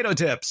the tomato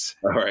tips.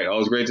 All right.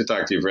 Always great to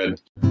talk to you,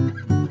 Fred.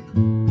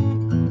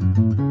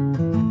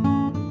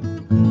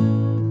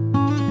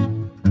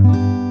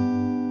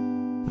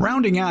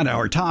 Rounding out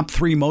our top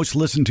 3 most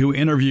listened to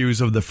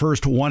interviews of the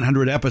first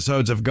 100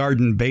 episodes of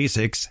Garden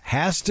Basics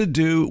has to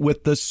do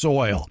with the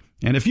soil.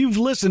 And if you've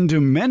listened to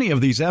many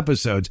of these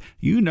episodes,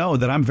 you know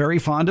that I'm very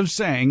fond of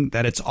saying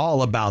that it's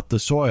all about the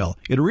soil.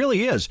 It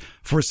really is.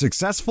 For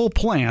successful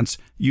plants,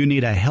 you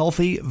need a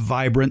healthy,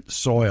 vibrant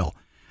soil.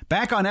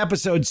 Back on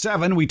episode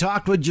 7, we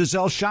talked with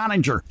Giselle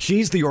Schoninger.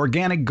 She's the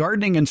organic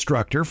gardening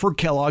instructor for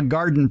Kellogg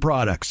Garden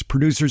Products,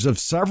 producers of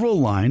several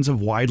lines of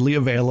widely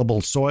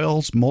available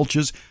soils,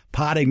 mulches,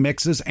 potting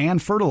mixes,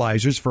 and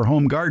fertilizers for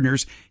home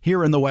gardeners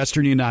here in the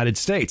western United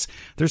States.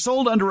 They're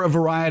sold under a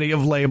variety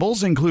of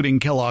labels, including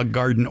Kellogg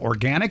Garden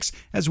Organics,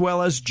 as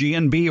well as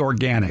G&B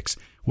Organics.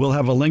 We'll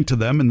have a link to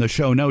them in the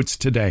show notes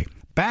today.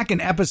 Back in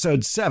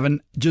episode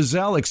 7,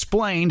 Giselle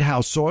explained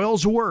how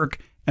soils work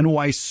and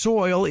why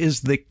soil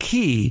is the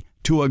key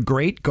to a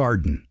great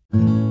garden.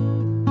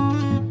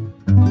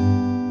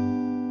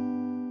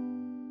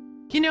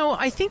 You know,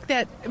 I think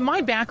that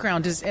my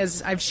background is,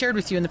 as I've shared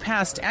with you in the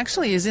past,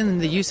 actually is in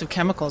the use of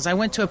chemicals. I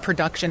went to a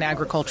production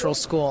agricultural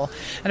school,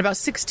 and about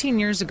 16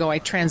 years ago, I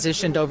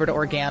transitioned over to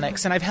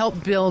organics, and I've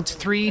helped build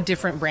 3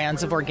 different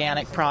brands of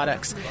organic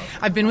products.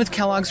 I've been with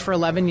Kellogg's for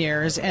 11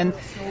 years, and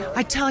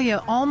I tell you,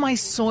 all my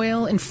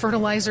soil and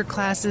fertilizer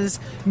classes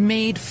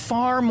made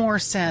far more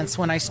sense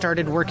when I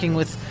started working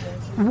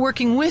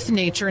with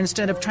nature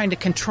instead of trying to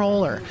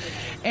control her.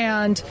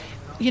 And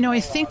you know,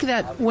 I think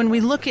that when we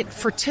look at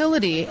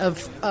fertility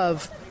of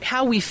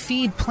how we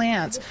feed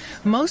plants,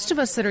 most of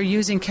us that are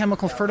using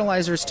chemical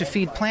fertilizers to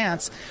feed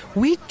plants,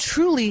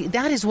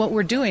 that is what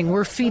we're doing.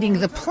 We're feeding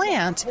the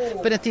plant,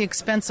 but at the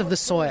expense of the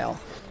soil.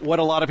 What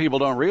a lot of people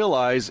don't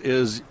realize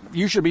is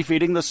you should be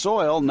feeding the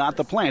soil, not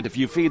the plant. If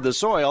you feed the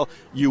soil,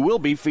 you will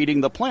be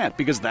feeding the plant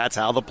because that's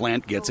how the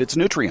plant gets its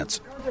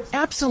nutrients.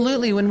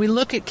 Absolutely. When we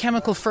look at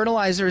chemical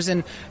fertilizers,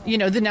 and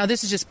now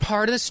this is just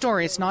part of the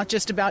story. It's not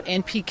just about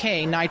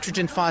NPK,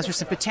 nitrogen, phosphorus,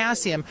 and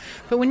potassium.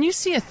 But when you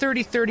see a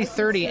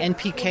 30-30-30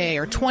 NPK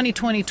or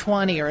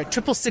 20-20-20 or a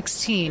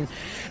 16-16,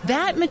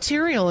 that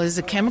material is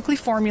a chemically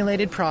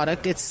formulated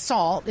product. It's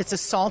salt. It's a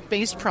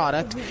salt-based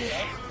product.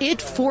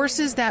 It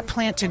forces that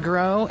plant to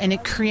grow, and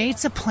it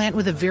creates a plant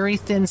with a very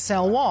thin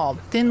cell wall,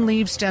 thin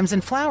leaves, stems,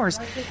 and flowers.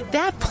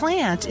 That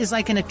plant is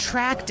like an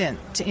attractant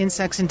to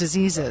insects and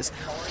diseases.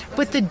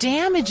 But the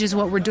damage is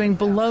what we're doing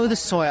below the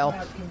soil.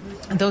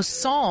 Those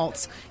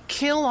salts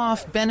kill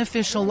off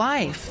beneficial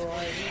life.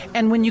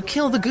 And when you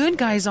kill the good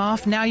guys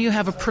off, now you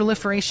have a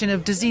proliferation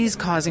of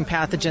disease-causing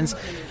pathogens.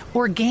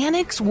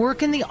 Organics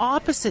work in the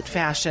opposite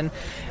fashion.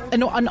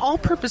 An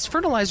all-purpose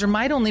fertilizer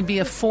might only be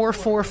a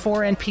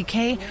 4-4-4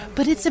 NPK,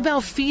 but it's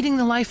about feeding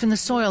the life in the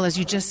soil, as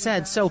you just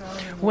said. So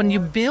when you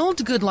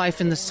build good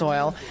life in the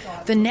soil,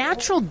 the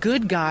natural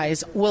good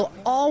guys will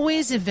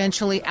always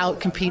eventually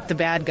outcompete the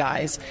bad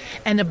guys.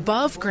 And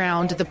above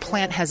ground, the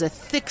plant has a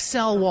thick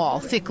cell wall,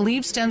 thick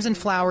leaves, stems, and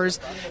flowers.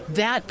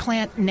 That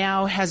plant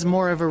now has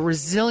more of a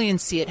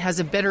resiliency. It has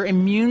a better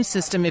immune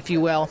system, if you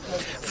will,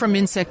 from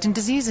insect and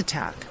disease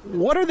attack.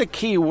 What are the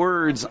key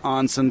words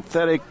on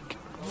synthetic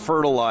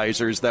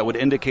fertilizers that would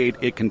indicate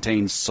it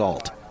contains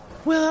salt?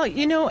 Well,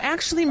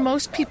 actually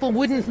most people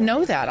wouldn't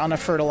know that on a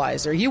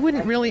fertilizer. You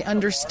wouldn't really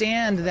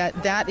understand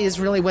that is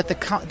really what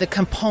the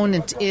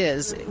component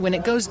is. When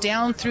it goes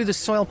down through the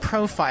soil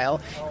profile,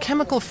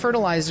 chemical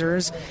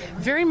fertilizers,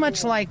 very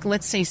much like,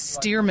 let's say,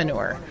 steer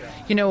manure.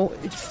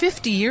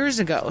 50 years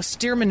ago,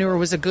 steer manure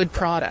was a good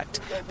product.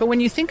 But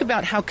when you think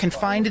about how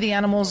confined the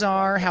animals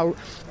are, how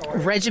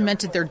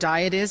regimented their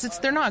diet is,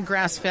 they're not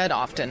grass-fed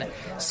often.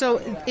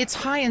 So it's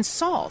high in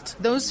salt.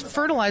 Those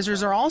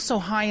fertilizers are also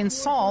high in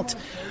salt.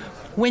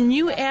 When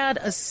you add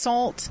a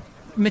salt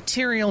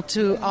material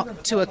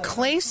to a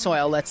clay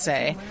soil, let's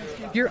say,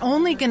 you're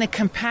only going to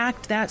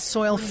compact that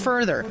soil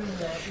further.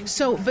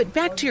 So, but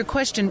back to your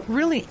question,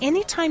 really,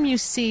 anytime you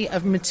see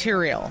a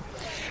material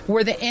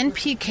where the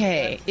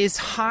NPK is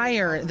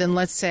higher than,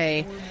 let's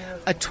say,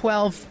 a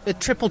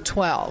triple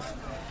 12,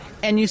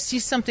 and you see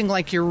something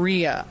like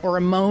urea or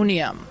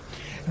ammonium,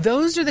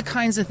 those are the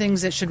kinds of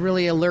things that should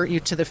really alert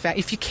you to the fact.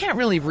 If you can't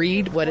really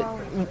read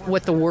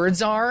what the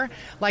words are,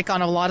 like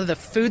on a lot of the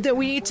food that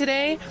we eat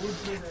today,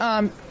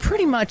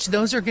 pretty much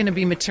those are going to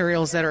be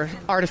materials that are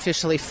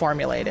artificially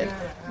formulated.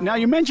 Now,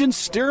 you mentioned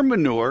steer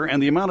manure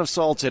and the amount of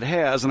salts it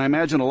has, and I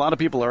imagine a lot of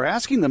people are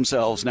asking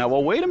themselves now,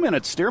 well, wait a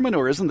minute, steer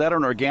manure, isn't that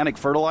an organic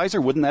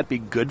fertilizer? Wouldn't that be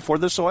good for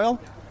the soil?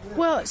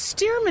 Well,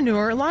 steer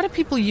manure, a lot of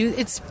people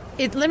use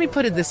it. Let me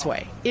put it this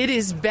way. It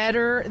is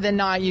better than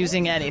not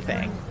using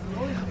anything.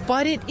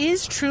 But it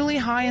is truly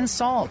high in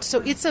salt, so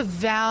it's a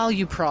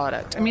value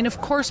product. I mean, of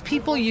course,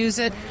 people use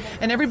it,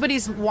 and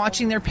everybody's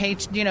watching their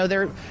page,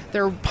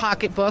 their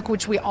pocketbook,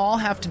 which we all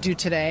have to do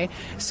today.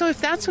 So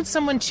if that's what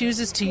someone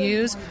chooses to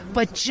use,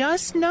 but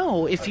just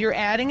know if you're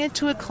adding it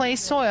to a clay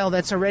soil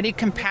that's already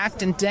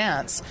compact and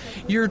dense,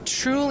 you're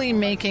truly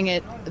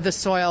making the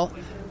soil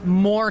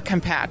more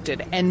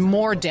compacted and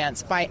more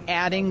dense by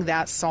adding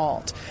that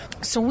salt.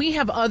 So we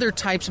have other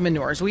types of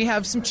manures. We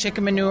have some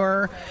chicken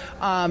manure.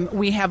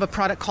 We have a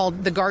product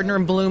called the Gardner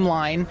and Bloom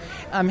line.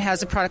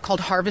 Has a product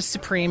called Harvest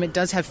Supreme. It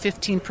does have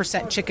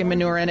 15% chicken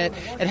manure in it.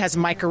 It has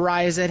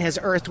mycorrhiza. It has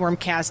earthworm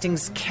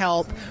castings,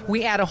 kelp.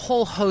 We add a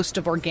whole host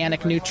of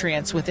organic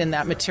nutrients within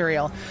that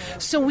material.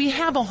 So we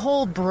have a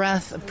whole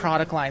breadth of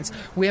product lines.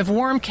 We have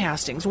worm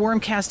castings.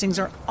 Worm castings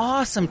are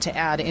awesome to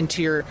add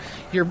into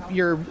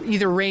your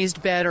either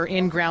raised bed or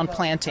in-ground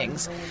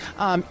plantings,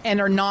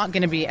 and are not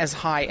going to be as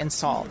high in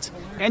salt.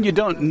 And you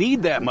don't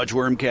need that much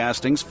worm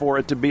castings for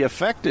it to be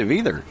effective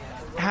either.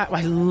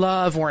 I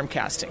love worm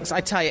castings. I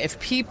tell you, if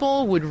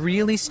people would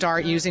really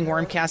start using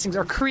worm castings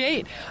or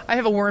create, I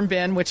have a worm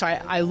bin, which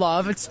I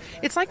love.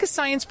 It's like a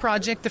science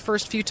project the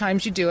first few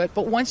times you do it,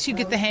 but once you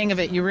get the hang of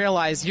it, you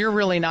realize you're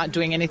really not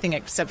doing anything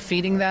except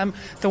feeding them.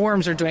 The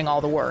worms are doing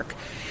all the work.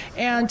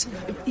 And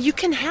you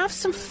can have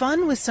some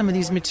fun with some of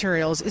these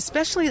materials,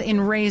 especially in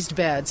raised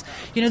beds.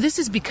 This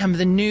has become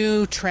the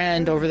new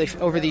trend over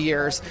the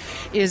years,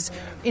 is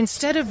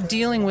instead of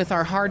dealing with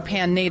our hard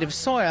pan native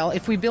soil,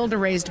 if we build a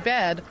raised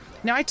bed.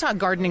 Now, I taught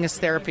gardening as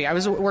therapy. I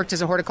worked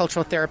as a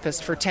horticultural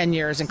therapist for 10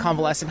 years in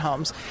convalescent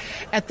homes.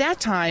 At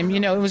that time,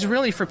 it was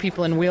really for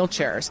people in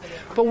wheelchairs.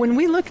 But when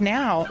we look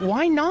now,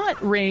 why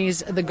not raise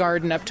the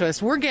garden up to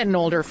us? We're getting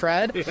older,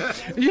 Fred.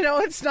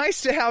 Yeah. It's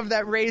nice to have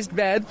that raised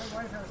bed.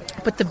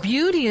 But the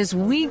beauty is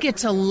we get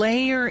to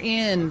layer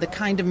in the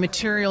kind of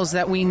materials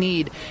that we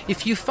need.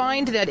 If you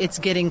find that it's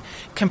getting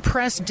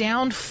compressed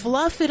down,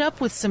 fluff it up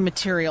with some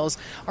materials.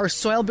 Our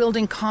soil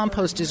building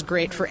compost is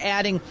great for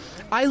adding.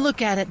 I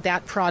look at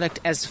that product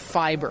as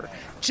fiber.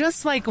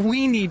 just like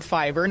we need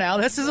fiber. Now,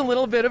 this is a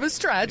little bit of a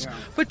stretch,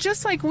 but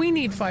just like we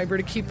need fiber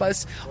to keep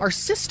our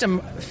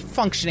system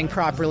functioning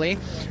properly,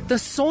 the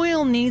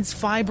soil needs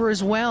fiber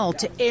as well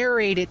to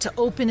aerate it, to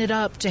open it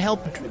up, to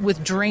help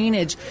with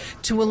drainage,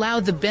 to allow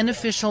the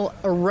beneficial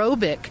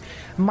aerobic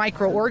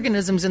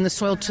microorganisms in the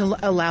soil to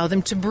allow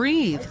them to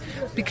breathe.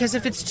 Because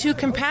if it's too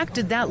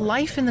compacted, that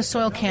life in the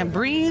soil can't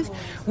breathe,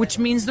 which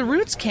means the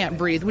roots can't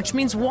breathe, which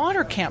means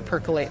water can't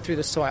percolate through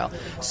the soil.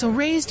 So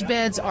raised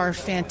beds are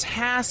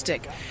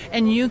fantastic,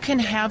 and you can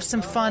have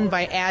some fun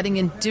by adding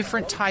in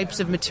different types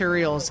of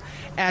materials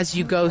as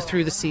you go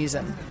through the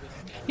season.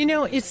 You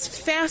know, it's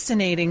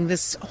fascinating,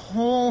 this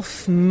whole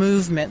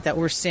movement that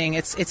we're seeing.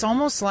 It's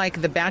almost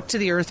like the Back to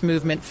the Earth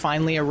movement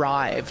finally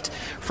arrived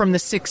from the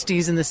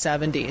 60s and the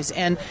 70s.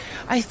 And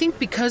I think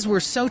because we're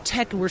so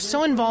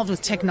involved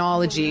with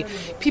technology,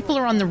 people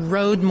are on the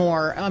road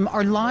more.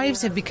 Our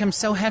lives have become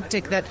so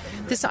hectic that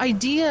this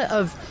idea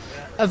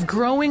of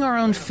growing our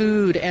own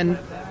food and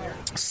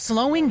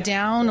slowing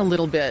down a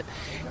little bit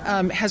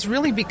has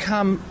really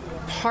become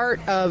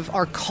part of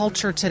our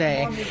culture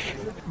today.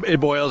 It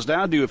boils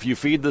down to, if you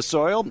feed the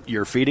soil,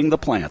 you're feeding the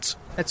plants.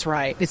 That's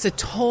right. It's a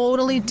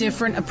totally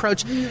different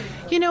approach.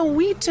 You know,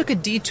 we took a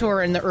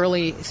detour in the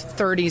early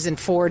 30s and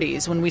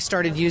 40s when we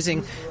started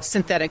using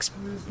synthetics,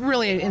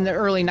 really in the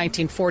early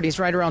 1940s,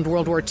 right around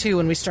World War II,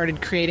 when we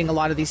started creating a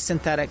lot of these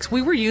synthetics.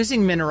 We were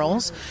using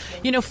minerals.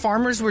 You know,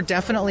 farmers were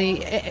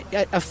definitely,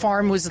 a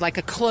farm was like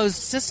a closed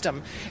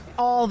system.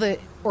 All the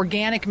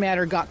organic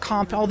matter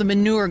all the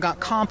manure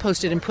got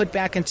composted and put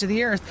back into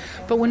the earth.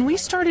 But when we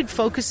started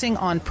focusing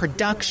on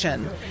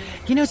production,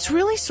 you know, it's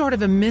really sort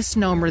of a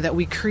misnomer that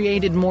we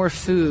created more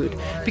food,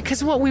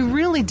 because what we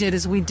really did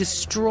is we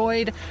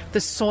destroyed the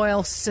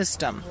soil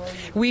system.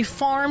 We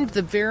farmed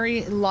the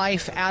very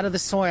life out of the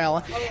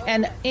soil,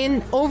 and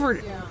in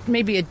over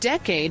maybe a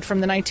decade, from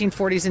the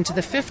 1940s into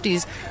the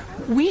 50s,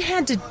 we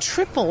had to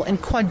triple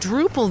and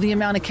quadruple the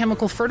amount of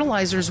chemical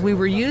fertilizers we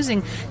were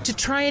using to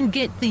try and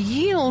get the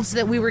yields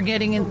that we were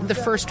getting in the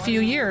first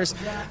few years.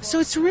 So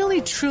it's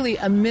really, truly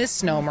a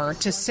misnomer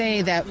to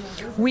say that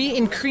we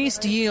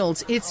increased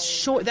yields.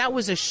 That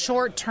was a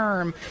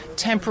short-term,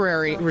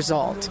 temporary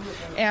result.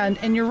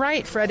 And you're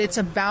right, Fred, it's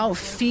about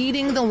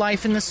feeding the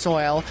life in the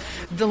soil.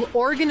 The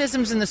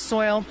organisms in the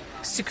soil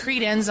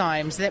secrete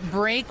enzymes that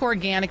break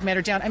organic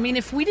matter down. I mean,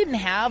 if we didn't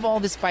have all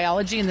this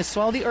biology in the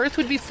soil, the earth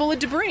would be full of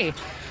debris.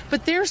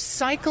 But they're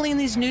cycling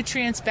these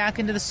nutrients back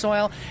into the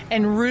soil,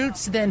 and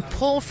roots then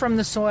pull from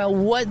the soil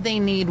what they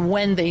need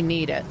when they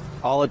need it.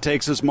 All it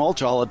takes is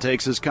mulch, all it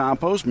takes is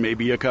compost,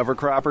 maybe a cover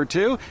crop or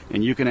two,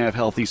 and you can have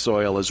healthy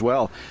soil as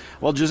well.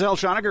 Well, Giselle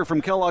Schoniger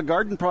from Kellogg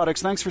Garden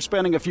Products, thanks for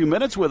spending a few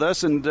minutes with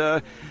us and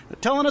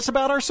telling us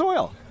about our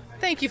soil.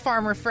 Thank you,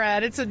 Farmer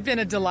Fred. It's been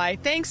a delight.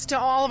 Thanks to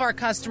all of our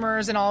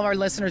customers and all of our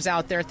listeners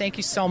out there. Thank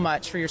you so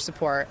much for your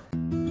support.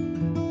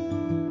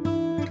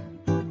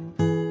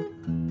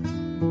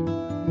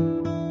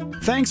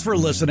 Thanks for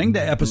listening to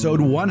episode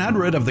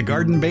 100 of the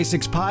Garden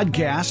Basics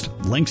Podcast.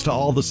 Links to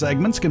all the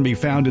segments can be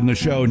found in the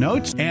show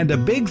notes. And a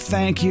big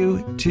thank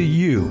you to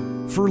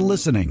you for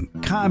listening,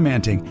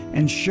 commenting,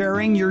 and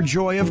sharing your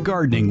joy of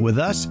gardening with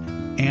us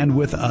and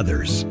with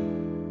others.